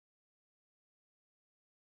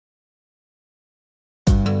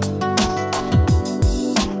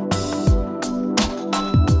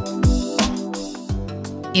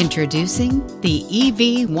Introducing the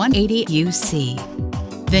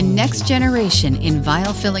EV180UC, the next generation in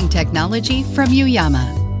vial filling technology from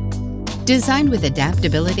YUYAMA. Designed with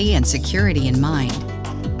adaptability and security in mind,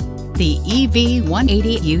 the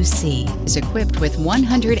EV180UC is equipped with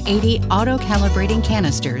 180 auto-calibrating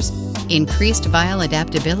canisters, increased vial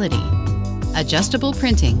adaptability, adjustable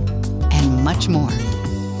printing, and much more.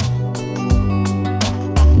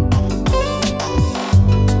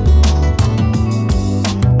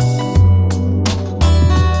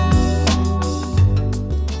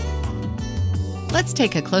 Let's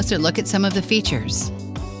take a closer look at some of the features.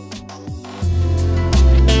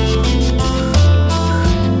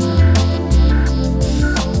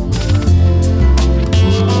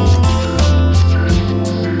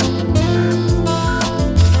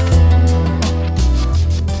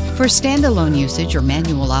 For standalone usage or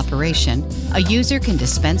manual operation, a user can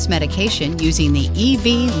dispense medication using the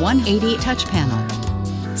EV180 touch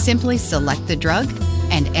panel. Simply select the drug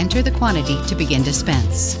and enter the quantity to begin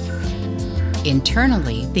dispense.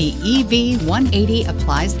 Internally, the EV180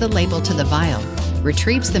 applies the label to the vial,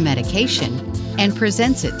 retrieves the medication, and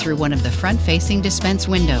presents it through one of the front-facing dispense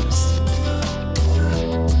windows.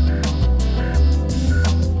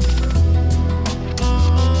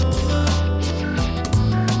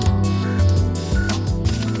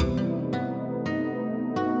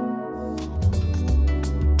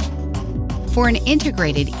 For an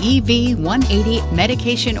integrated EV180,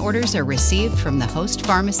 medication orders are received from the host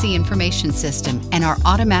pharmacy information system and are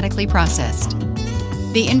automatically processed.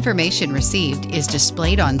 The information received is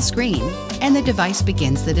displayed on screen, and the device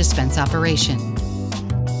begins the dispense operation.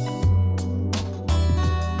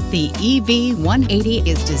 The EV180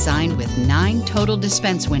 is designed with 9 total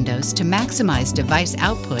dispense windows to maximize device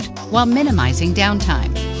output while minimizing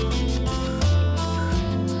downtime.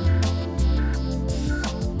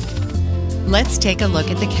 Let's take a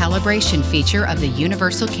look at the calibration feature of the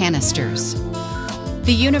universal canisters.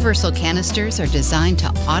 The universal canisters are designed to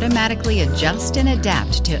automatically adjust and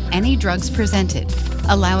adapt to any drugs presented,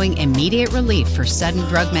 allowing immediate relief for sudden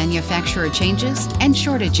drug manufacturer changes and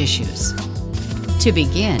shortage issues. To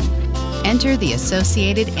begin, enter the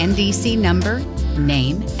associated NDC number,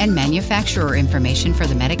 name, and manufacturer information for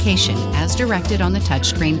the medication as directed on the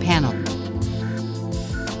touchscreen panel.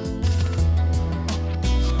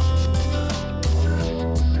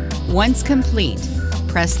 Once complete,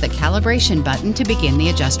 press the calibration button to begin the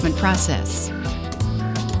adjustment process.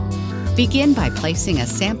 Begin by placing a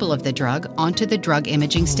sample of the drug onto the drug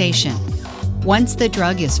imaging station. Once the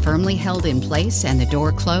drug is firmly held in place and the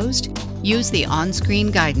door closed, use the on-screen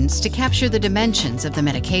guidance to capture the dimensions of the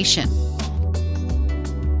medication.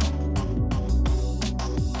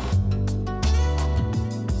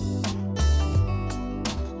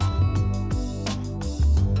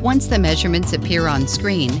 Once the measurements appear on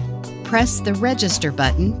screen, press the Register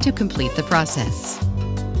button to complete the process.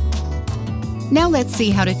 Now let's see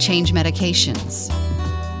how to change medications.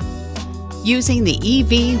 Using the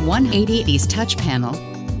EV180's touch panel,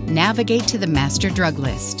 navigate to the master drug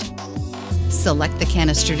list. Select the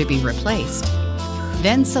canister to be replaced,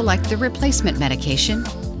 then select the replacement medication,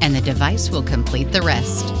 and the device will complete the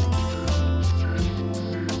rest.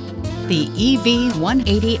 The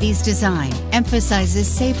EV180's design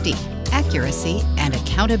emphasizes safety, accuracy, and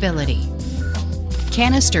accountability.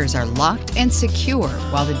 Canisters are locked and secure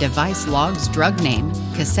while the device logs drug name,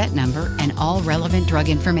 cassette number, and all relevant drug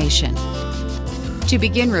information. To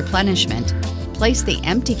begin replenishment, place the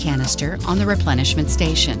empty canister on the replenishment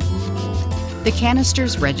station. The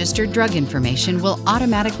canister's registered drug information will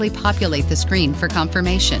automatically populate the screen for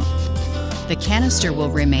confirmation. The canister will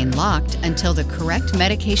remain locked until the correct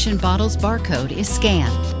medication bottle's barcode is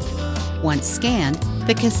scanned. Once scanned,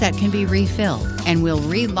 the cassette can be refilled and will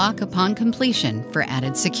re-lock upon completion for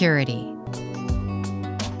added security.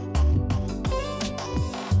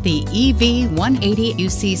 The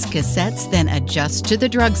EV180UC's cassettes then adjust to the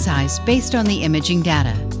drug size based on the imaging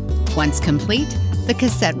data. Once complete, the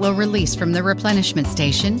cassette will release from the replenishment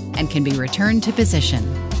station and can be returned to position.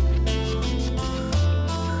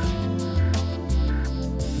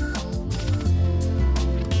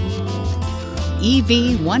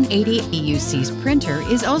 EV180UC's printer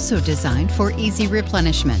is also designed for easy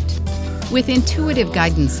replenishment. With intuitive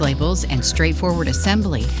guidance labels and straightforward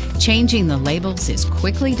assembly, changing the labels is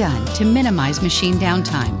quickly done to minimize machine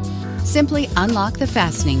downtime. Simply unlock the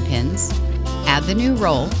fastening pins, add the new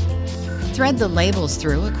roll, thread the labels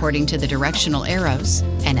through according to the directional arrows,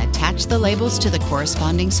 and attach the labels to the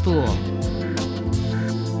corresponding spool.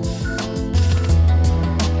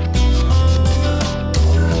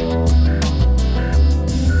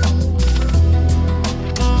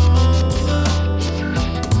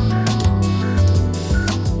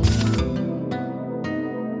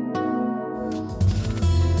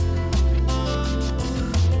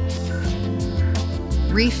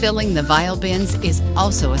 Refilling the vial bins is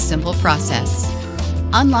also a simple process.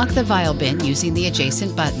 Unlock the vial bin using the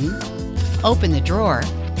adjacent button, open the drawer,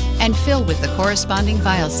 and fill with the corresponding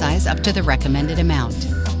vial size up to the recommended amount.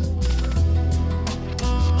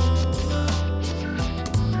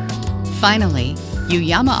 Finally,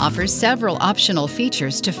 YUYAMA offers several optional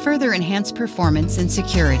features to further enhance performance and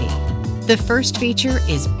security. The first feature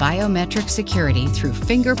is biometric security through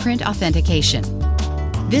fingerprint authentication.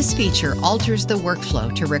 This feature alters the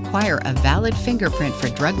workflow to require a valid fingerprint for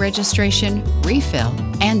drug registration, refill,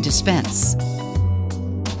 and dispense.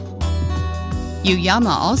 YUYAMA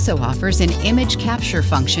also offers an image capture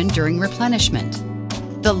function during replenishment.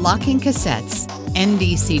 The locking cassettes,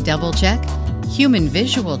 NDC double check, human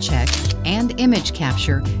visual check, and image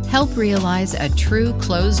capture help realize a true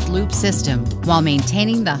closed-loop system while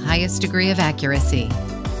maintaining the highest degree of accuracy.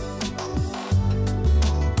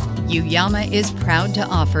 YUYAMA is proud to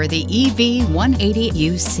offer the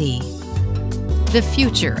EV180UC, the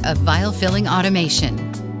future of vial filling automation.